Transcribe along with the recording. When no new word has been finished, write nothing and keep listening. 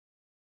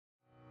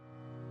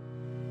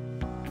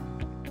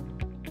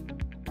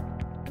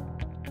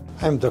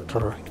I'm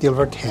Dr.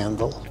 Gilbert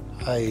Handal.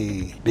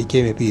 I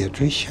became a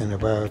pediatrician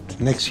about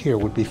next year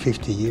would be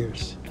 50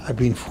 years. I've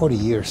been 40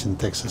 years in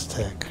Texas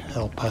Tech,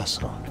 El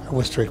Paso. I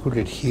was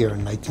recruited here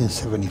in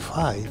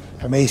 1975.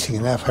 Amazing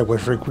enough, I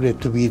was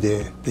recruited to be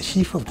the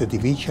chief of the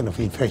Division of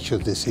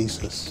Infectious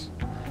Diseases.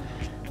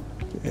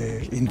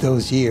 In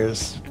those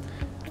years,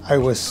 I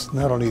was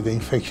not only the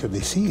infectious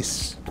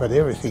disease, but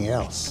everything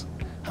else.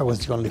 I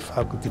was the only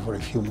faculty for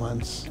a few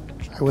months.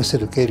 I was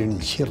educated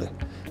in Chile,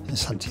 in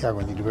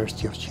Santiago,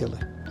 University of Chile.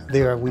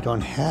 There we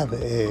don't have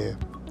a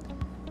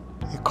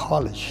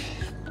college,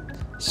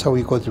 so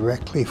we go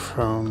directly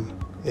from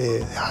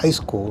high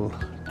school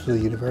to the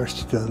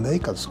university to the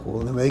medical school.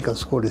 The medical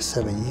school is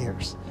 7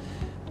 years,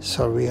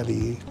 so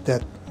really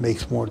that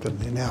makes more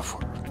than enough.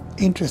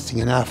 Interesting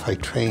enough, I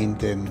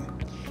trained in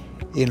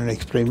an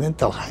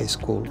experimental high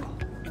school.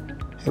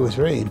 It was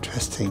very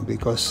interesting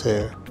because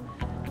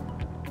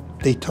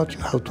they taught you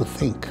how to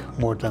think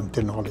more than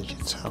the knowledge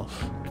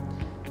itself.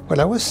 Well,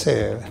 I was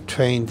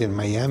trained in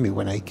Miami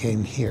when I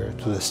came here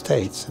to the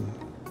States, and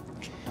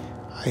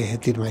I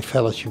did my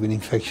fellowship in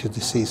infectious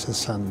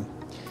diseases, and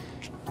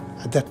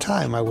at that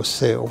time I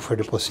was offered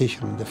a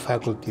position in the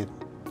faculty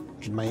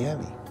in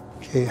Miami.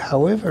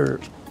 However,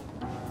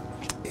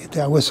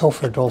 I was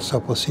offered also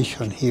a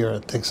position here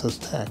at Texas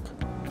Tech.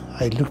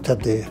 I looked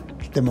at the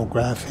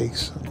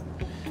demographics,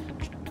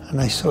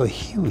 and I saw a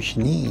huge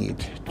need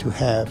to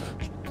have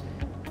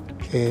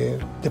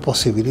the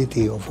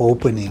possibility of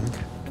opening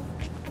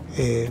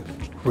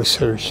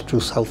research to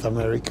South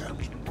America.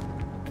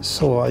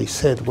 So I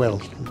said, well,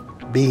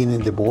 being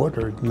in the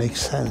border, it makes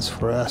sense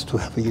for us to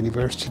have a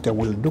university that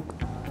will look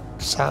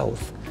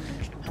south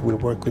and will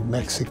work with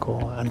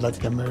Mexico and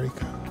Latin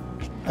America.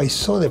 I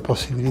saw the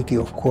possibility,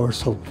 of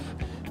course, of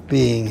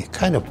being a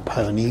kind of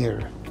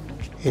pioneer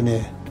in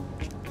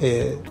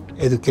a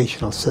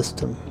educational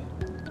system.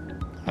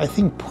 I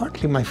think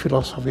partly my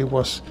philosophy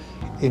was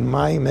in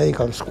my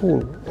medical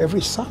school.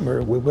 Every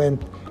summer we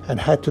went and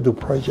had to do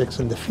projects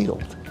in the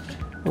field.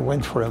 We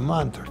went for a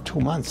month or 2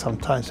 months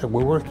sometimes, and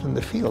we worked in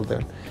the field.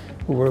 And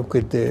we worked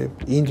with the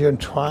Indian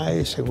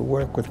tribes, and we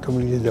worked with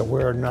communities that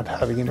were not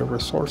having any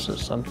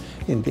resources and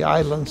in the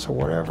islands or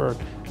wherever.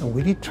 And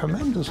we did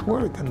tremendous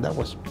work, and that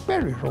was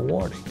very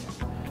rewarding.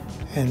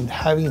 And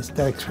having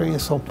that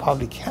experience on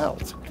public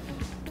health,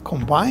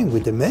 combined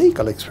with the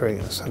medical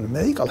experience and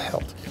medical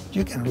health,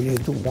 you can really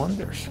do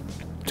wonders.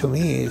 To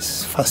me,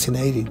 it's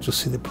fascinating to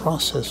see the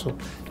process of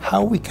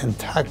how we can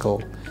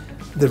tackle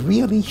the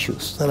real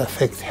issues that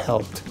affect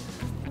health.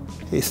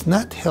 It's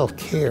not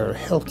healthcare.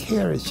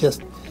 Healthcare is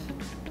just,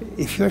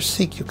 if you're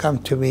sick, you come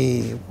to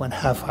me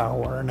 1/2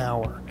 hour, an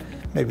hour,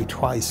 maybe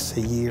twice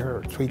a year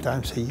or 3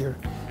 times a year.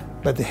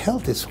 But the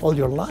health is all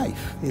your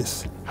life,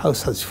 is how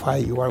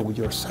satisfied you are with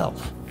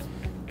yourself,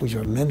 with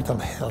your mental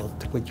health,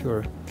 with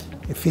your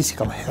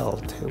physical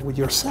health, with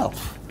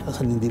yourself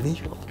as an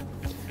individual.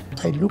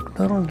 I look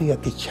not only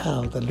at the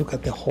child, I look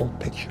at the whole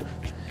picture.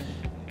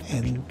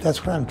 And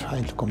that's what I'm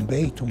trying to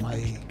convey to my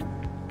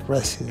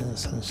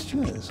residents and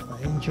students. I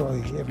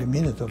enjoy every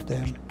minute of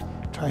them,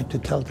 trying to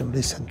tell them,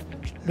 listen,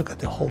 look at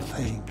the whole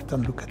thing.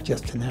 Don't look at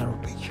just a narrow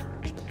picture.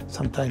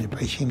 Sometimes a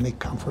patient may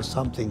come for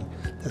something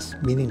that's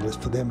meaningless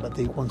to them, but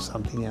they want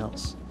something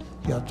else.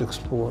 You have to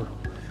explore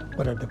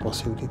what are the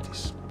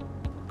possibilities.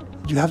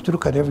 You have to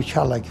look at every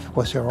child like if it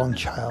was your own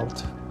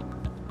child,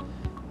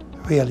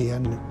 really,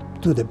 and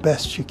do the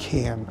best you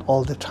can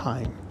all the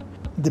time.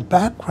 The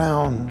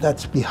background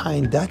that's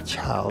behind that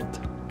child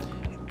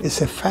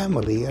is a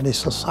family and a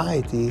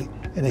society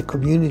and a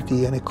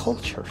community and a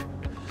culture.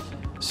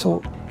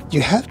 So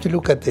you have to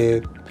look at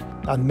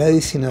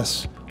medicine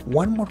as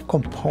one more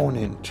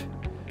component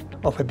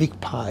of a big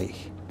pie.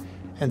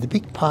 And the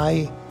big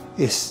pie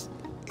is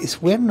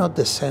we're not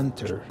the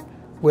center.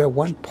 We're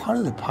one part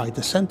of the pie.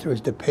 The center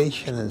is the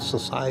patient and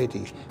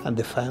society and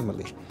the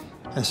family.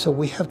 And so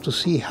we have to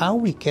see how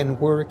we can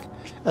work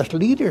as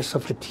leaders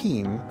of a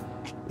team,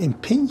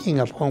 impinging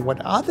upon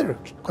what other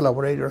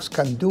collaborators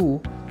can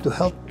do to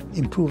help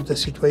improve the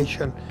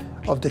situation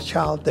of the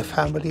child, the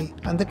family,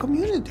 and the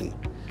community.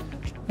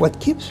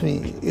 What keeps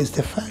me is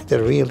the fact that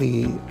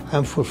really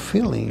I'm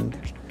fulfilling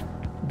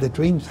the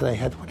dreams that I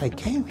had when I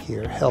came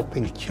here,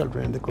 helping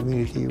children in the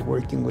community,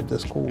 working with the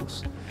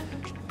schools,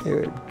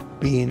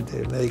 being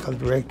the medical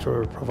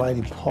director,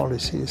 providing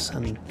policies,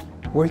 and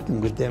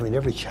working with them in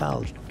every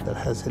child that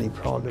has any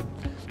problem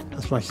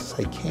as much as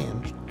I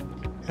can,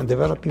 and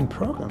developing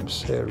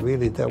programs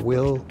really that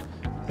will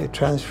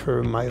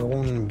transfer my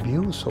own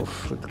views of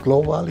the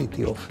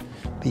globality of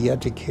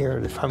pediatric care,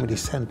 the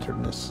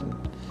family-centeredness.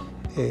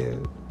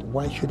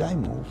 Why should I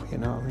move? I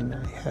mean,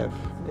 I have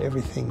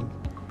everything,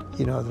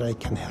 that I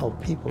can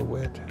help people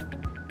with.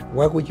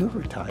 Why would you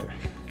retire?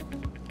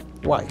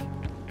 Why?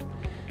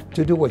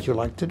 To do what you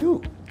like to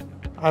do.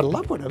 I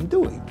love what I'm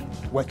doing.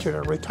 Why should I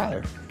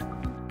retire?